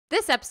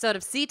This episode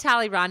of See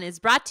Tolle Run is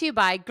brought to you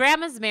by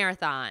Grandma's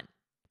Marathon,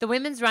 the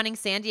women's running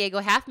San Diego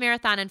half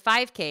marathon and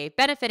 5K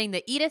benefiting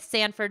the Edith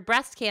Sanford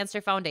Breast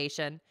Cancer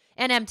Foundation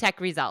and MTech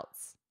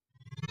Results.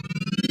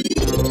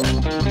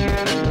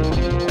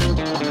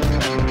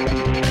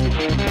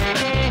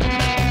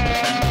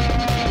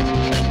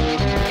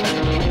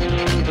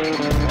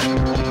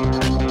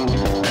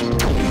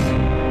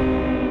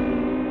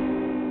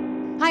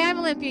 Hi, I'm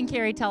Olympian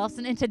Carrie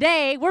Tollefson, and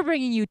today we're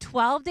bringing you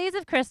 12 Days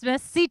of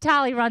Christmas See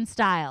Tolle Run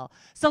style.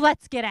 So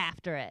let's get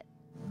after it.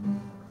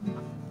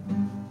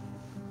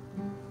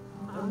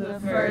 On the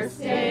first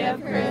day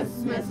of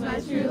Christmas,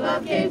 my true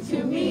love gave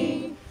to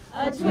me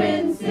a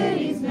Twin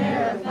Cities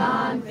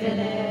marathon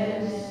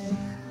finish.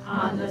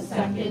 On the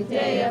second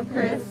day of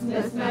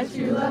Christmas, my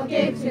true love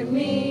gave to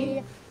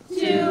me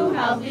 2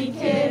 healthy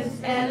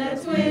kids and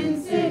a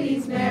Twin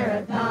Cities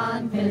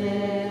marathon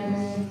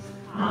finish.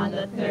 On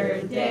the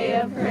third day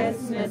of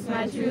Christmas,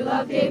 my true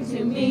love gave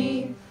to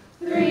me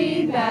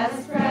 3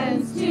 best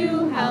friends,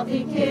 2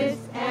 healthy kids,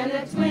 and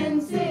a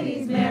Twin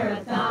Cities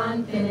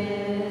marathon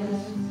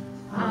finish.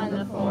 On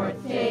the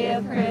fourth day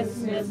of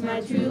Christmas,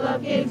 my true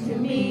love gave to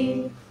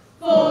me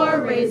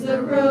 4 raise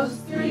the roofs,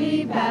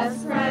 3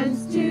 best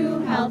friends, 2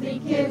 healthy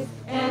kids,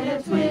 and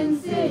a Twin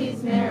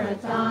Cities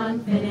marathon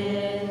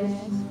finish.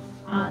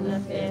 On the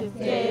 5th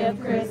day of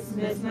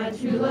Christmas, my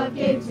true love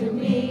gave to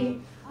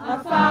me a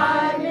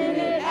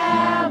 5-minute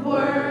ab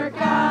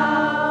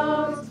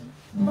workout.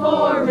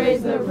 4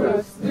 raise the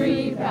roofs,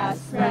 3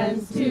 best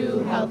friends, 2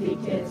 healthy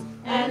kids,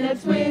 and a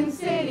Twin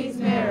Cities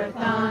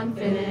marathon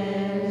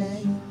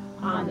finish.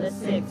 On the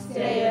 6th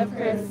day of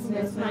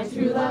Christmas, my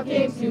true love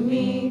gave to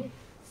me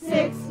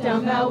 6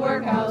 dumbbell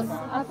workouts,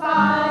 a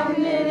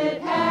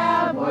 5-minute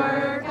ab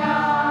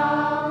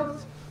workout.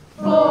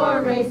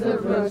 4 raise the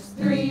roofs,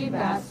 3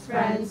 best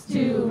friends,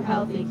 2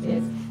 healthy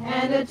kids,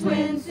 and a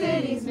Twin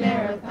Cities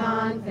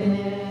marathon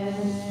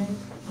finish.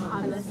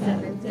 On the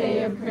 7th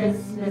day of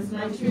Christmas,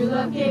 my true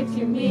love gave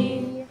to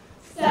me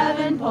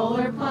 7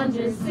 polar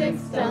plunges,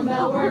 6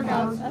 dumbbell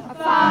workouts, a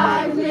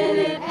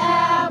 5-minute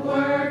ab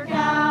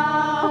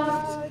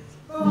workout.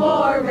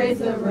 4 raise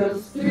the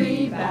roofs,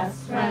 3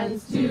 best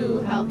friends, 2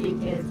 healthy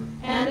kids,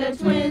 and a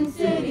Twin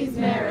Cities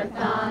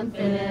marathon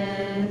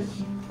finish.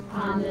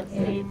 On the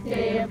 8th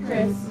day of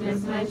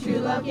Christmas, my true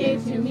love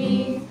gave to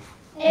me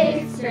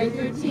 8 strength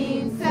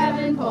routines,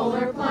 7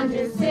 polar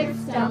plunges, 6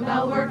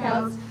 dumbbell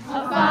workouts,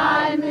 a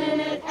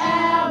 5-minute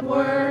ab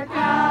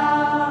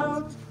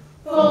workout.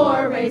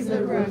 4 raise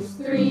the roofs,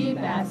 3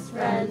 best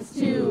friends,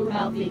 2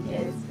 healthy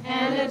kids,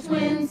 and a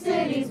Twin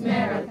Cities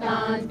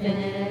marathon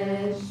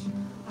finish.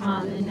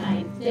 On the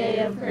 9th day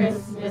of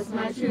Christmas,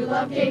 my true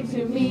love gave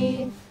to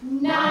me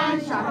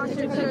 9 chocolate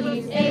chip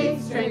cookies, 8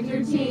 strength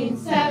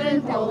routines,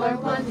 7 polar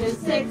plunges,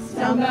 6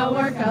 dumbbell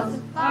workouts,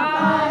 a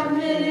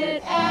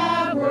 5-minute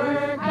ab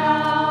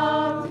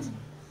workout.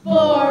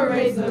 4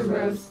 raise the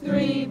roofs,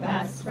 3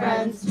 best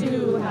friends,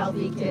 2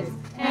 healthy kids,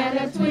 and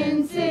a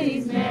Twin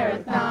Cities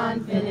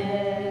marathon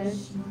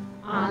finish.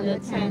 On the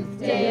 10th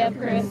day of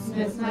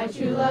Christmas, my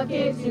true love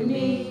gave to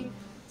me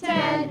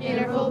 10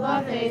 interval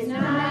buffets,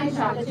 9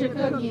 chocolate chip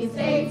cookies,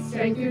 8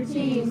 strength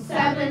routines,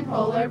 7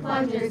 polar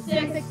plunges,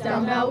 6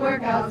 dumbbell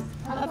workouts,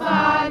 a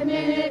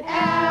 5-minute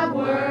ab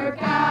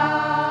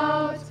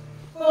workout.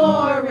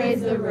 4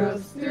 raise the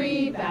roofs,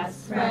 3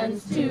 best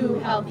friends, 2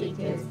 healthy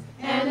kids,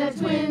 and a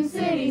Twin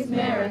Cities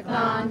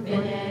marathon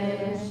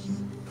finish.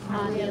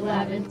 On the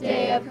 11th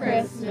day of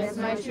Christmas,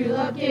 my true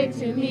love gave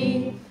to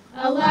me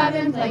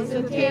 11 plates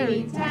with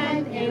Carrie,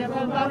 10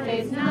 interval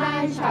buffets,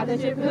 9 chocolate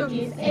chip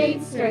cookies,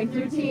 8 strength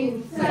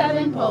routines,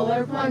 7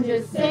 polar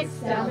plunges, 6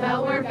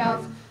 dumbbell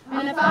workouts,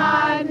 and a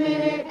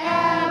 5-minute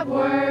ab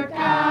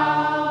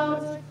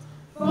workout.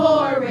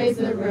 4 raise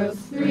the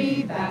roofs,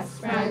 3 best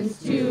friends,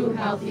 2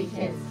 healthy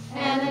kids,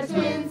 and a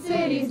Twin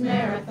Cities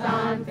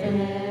marathon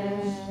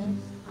finish.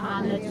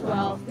 On the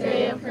 12th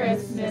day of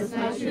Christmas,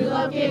 my true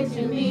love gave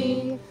to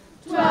me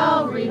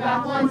 12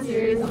 Reebok 1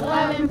 Series,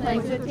 11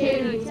 planks with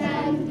Katie,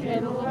 10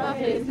 interval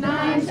buffets,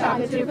 9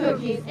 chocolate chip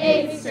cookies,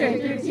 8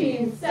 strength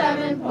routines,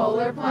 7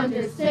 polar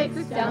plunges, 6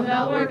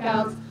 dumbbell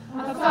workouts,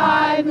 a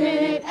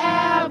 5-minute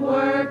ab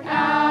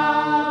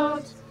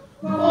workout.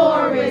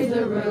 4 raise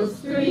the roofs,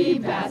 3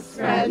 best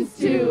friends,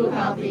 2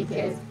 healthy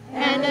kids,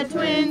 and a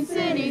Twin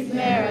Cities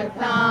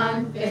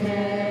marathon finish.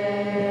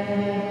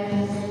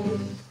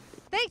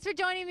 Thanks for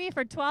joining me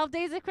for 12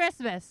 Days of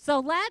Christmas. So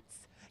let's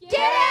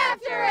Get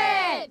after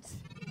it!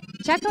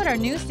 Check out our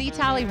new See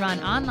Tolle Run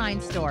online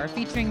store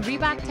featuring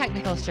Reebok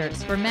technical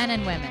shirts for men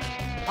and women.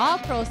 All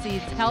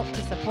proceeds help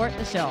to support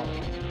the show.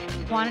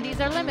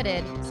 Quantities are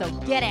limited, so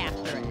get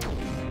after it.